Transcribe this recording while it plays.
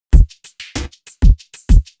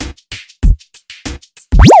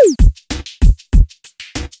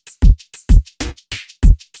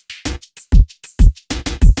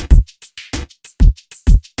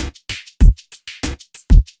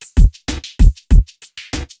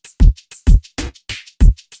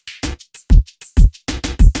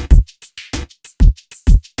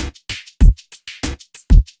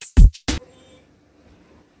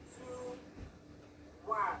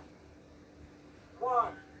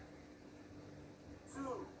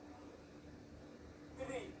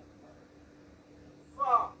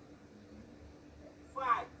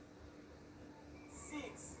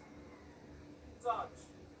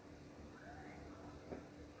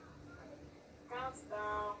Counts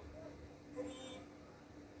down. 3,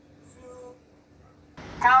 2.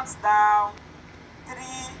 Counts down. 3,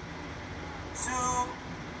 2,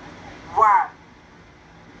 1.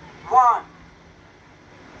 1,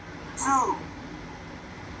 2,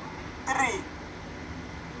 3,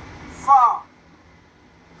 4,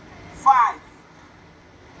 5,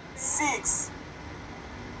 6.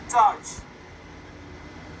 Touch.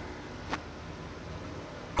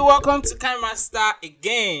 Welcome to Kinemaster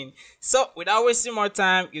again. So without wasting more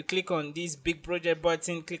time, you click on this big project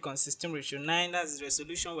button, click on system ratio 9. That's the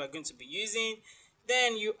resolution we're going to be using.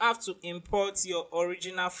 Then you have to import your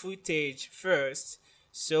original footage first.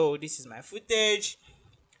 So this is my footage,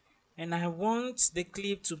 and I want the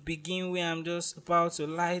clip to begin where I'm just about to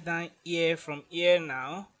lie down here from here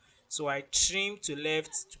now. So I trim to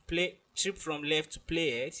left to play, trim from left to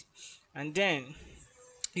play it, and then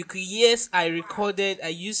you could, yes, I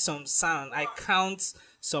used some sound, I count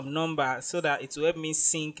some numbers so that it will help me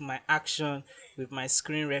sync my action with my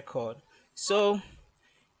screen record. So,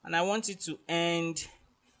 and I want it to end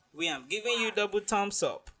where I'm giving you double thumbs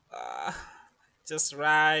up, just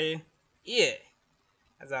right here,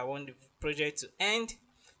 as I want the project to end.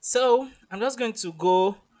 So I'm just going to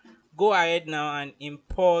go ahead now and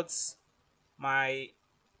import my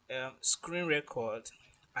screen record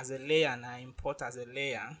as a layer, and I import as a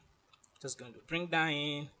layer. Just going to bring that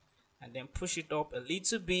in and then push it up a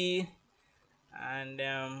little bit, and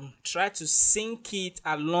try to sync it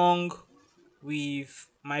along with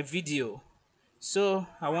my video. So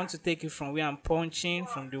I want to take it from where I'm punching,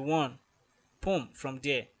 from the one, boom, from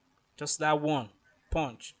there, just that one,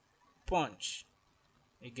 punch, punch,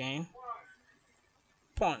 again,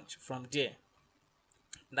 punch, from there.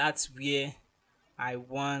 That's where I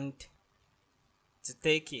want to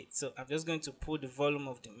take it. So I'm just going to put the volume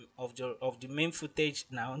of the main footage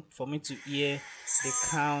now for me to hear the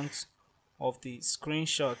count of the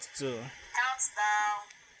screenshot too. Counts down.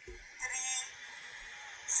 3, 2,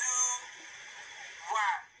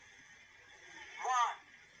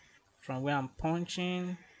 1. From where I'm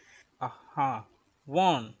punching,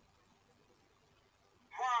 1.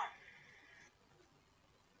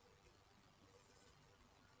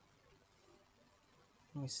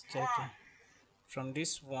 Let me check it. From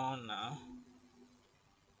this one now,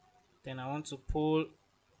 then I want to pull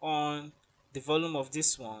on the volume of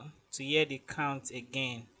this one to hear the count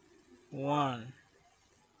again. 1.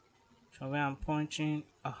 From where I'm punching,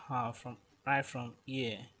 from right from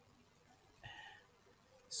here.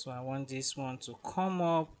 So I want this one to come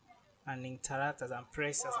up and interact as I'm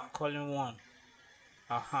pressing, as I'm calling 1.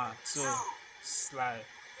 2. Slide,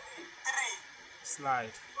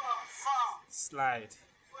 slide, slide,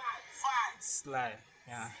 slide.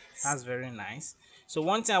 Yeah, that's very nice. So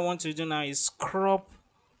one thing I want to do now is crop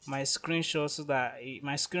my screenshot so that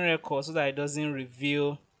my screen record, so that it doesn't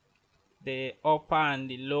reveal the upper and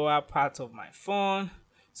the lower part of my phone.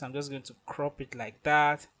 So I'm just going to crop it like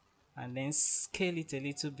that, and then scale it a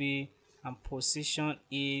little bit and position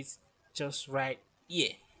it just right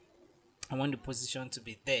here. I want the position to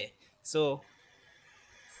be there. So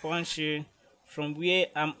punch it from where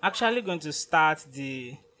I'm actually going to start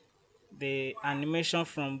the animation,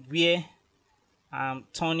 from where I'm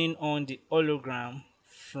turning on the hologram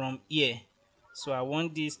from here. So I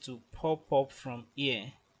want this to pop up from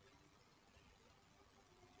here.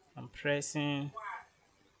 I'm pressing,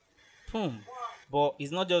 boom. But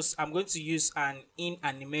it's not just, I'm going to use an in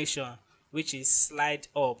animation, which is slide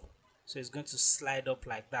up. So it's going to slide up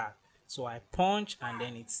like that. So I punch and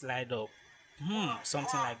then it slide up,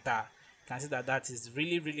 something like that. You can see that that is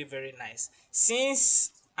really very nice.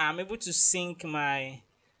 Since I'm able to sync my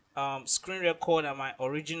screen record and my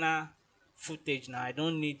original footage now, I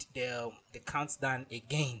don't need the countdown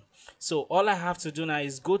again. So all I have to do now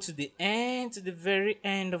is go to the end, to the very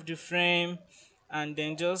end of the frame, and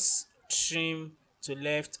then just trim to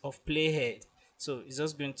left of playhead. So it's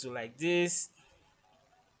just going to like this,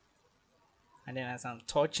 and then as I'm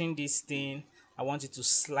touching this thing, I want it to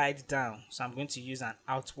slide down. So I'm going to use an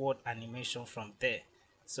outward animation from there.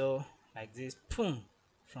 So like this, boom,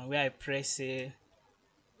 from where I press it,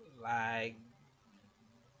 like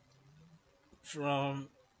from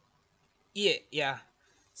here, yeah.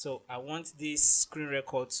 So I want this screen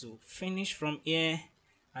record to finish from here,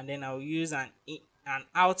 and then I'll use an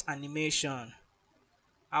out animation,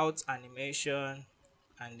 and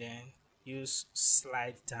then use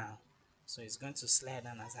slide down. So it's going to slide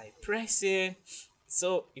down as I press it.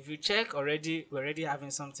 So if you check already, we're already having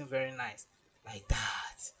something very nice like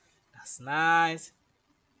that. That's nice.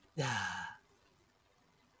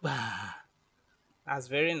 That's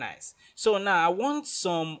very nice. So now I want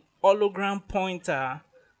some hologram pointer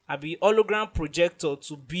abi hologram projector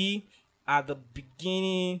to be at the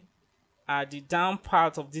beginning, at the down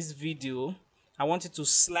part of this video. I want it to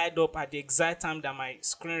slide up at the exact time that my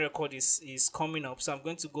screen record is coming up. So I'm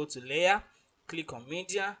going to go to layer, click on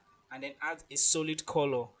media, and then add a solid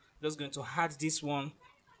color. I'm just going to add this one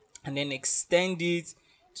and then extend it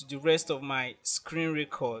to the rest of my screen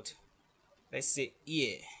record. Let's say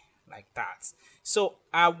here, like that. So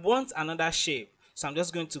I want another shape, so I'm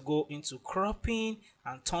just going to go into cropping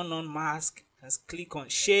and turn on mask and click on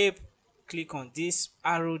shape, click on this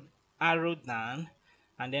arrow down,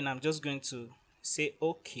 and then I'm just going to say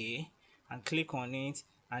okay and click on it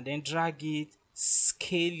and then drag it,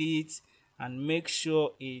 scale it, and make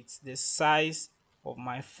sure it's the size of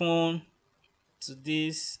my phone to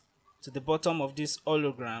the bottom of this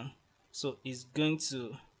hologram. So it's going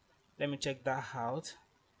to, let me check that out.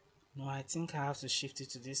 No, I think I have to shift it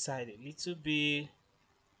to this side a little bit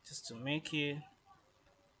just to make it.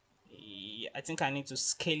 Yeah, I think I need to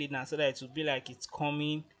scale it now so that it will be like it's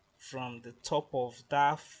coming from the top of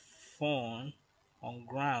that phone on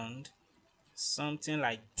ground, something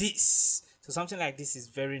like this. So something like this is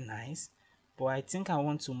very nice, but I think I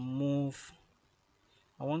want to move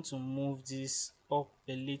this up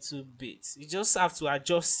a little bit. You just have to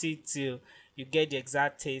adjust it till you get the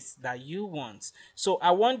exact taste that you want. So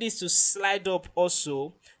I want this to slide up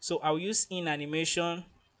also, so I'll use in animation.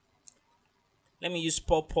 Let me use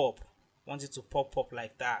pop up. I want it to pop up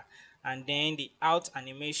like that, and then the out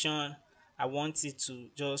animation, I want it to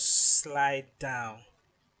just slide down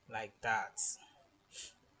like that.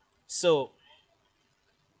 So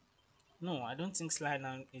no, I don't think slide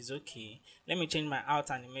down is okay. Let me change my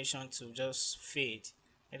out animation to just fade.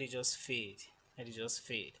 Let it just fade.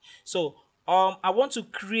 So I want to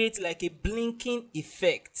create like a blinking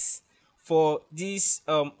effect for this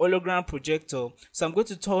hologram projector. So I'm going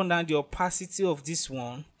to turn down the opacity of this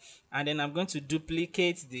one, and then I'm going to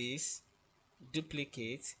duplicate this,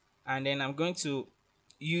 and then I'm going to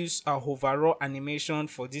use a overall animation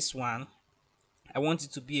for this one. I want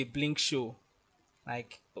it to be a blink show.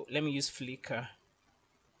 Like, let me use flicker.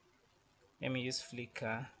 Let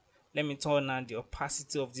me turn on the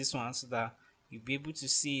opacity of this one so that you'll be able to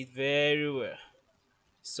see it very well.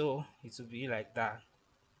 So it will be like that.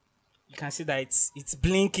 You can see that it's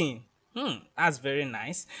blinking. That's very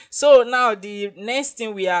nice. So now the next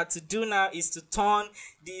thing we have to do now is to turn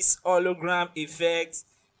this hologram effect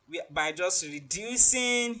by just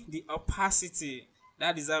reducing the opacity.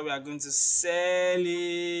 That is how we are going to sell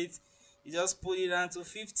it. You just put it down to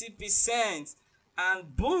 50%,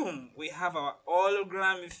 and boom, we have our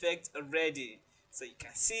hologram effect already. So you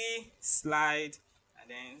can see slide, and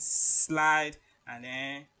then slide, and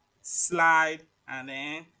then slide, and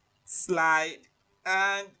then slide,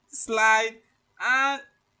 and slide, and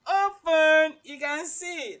open. You can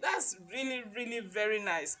see that's really very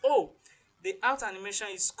nice. Oh, the out animation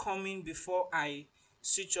is coming before I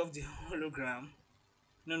switch off the hologram.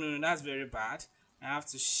 No, that's very bad. I have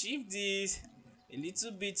to shift this a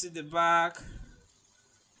little bit to the back,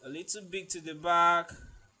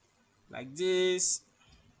 like this,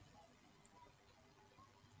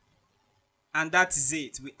 and that is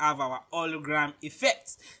it. We have our hologram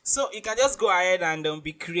effect. So you can just go ahead and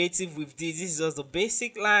be creative with this. This is just the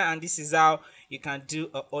basic line, and this is how you can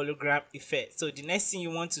do a hologram effect. So the next thing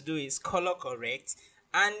you want to do is color correct,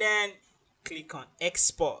 and then click on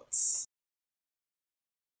export.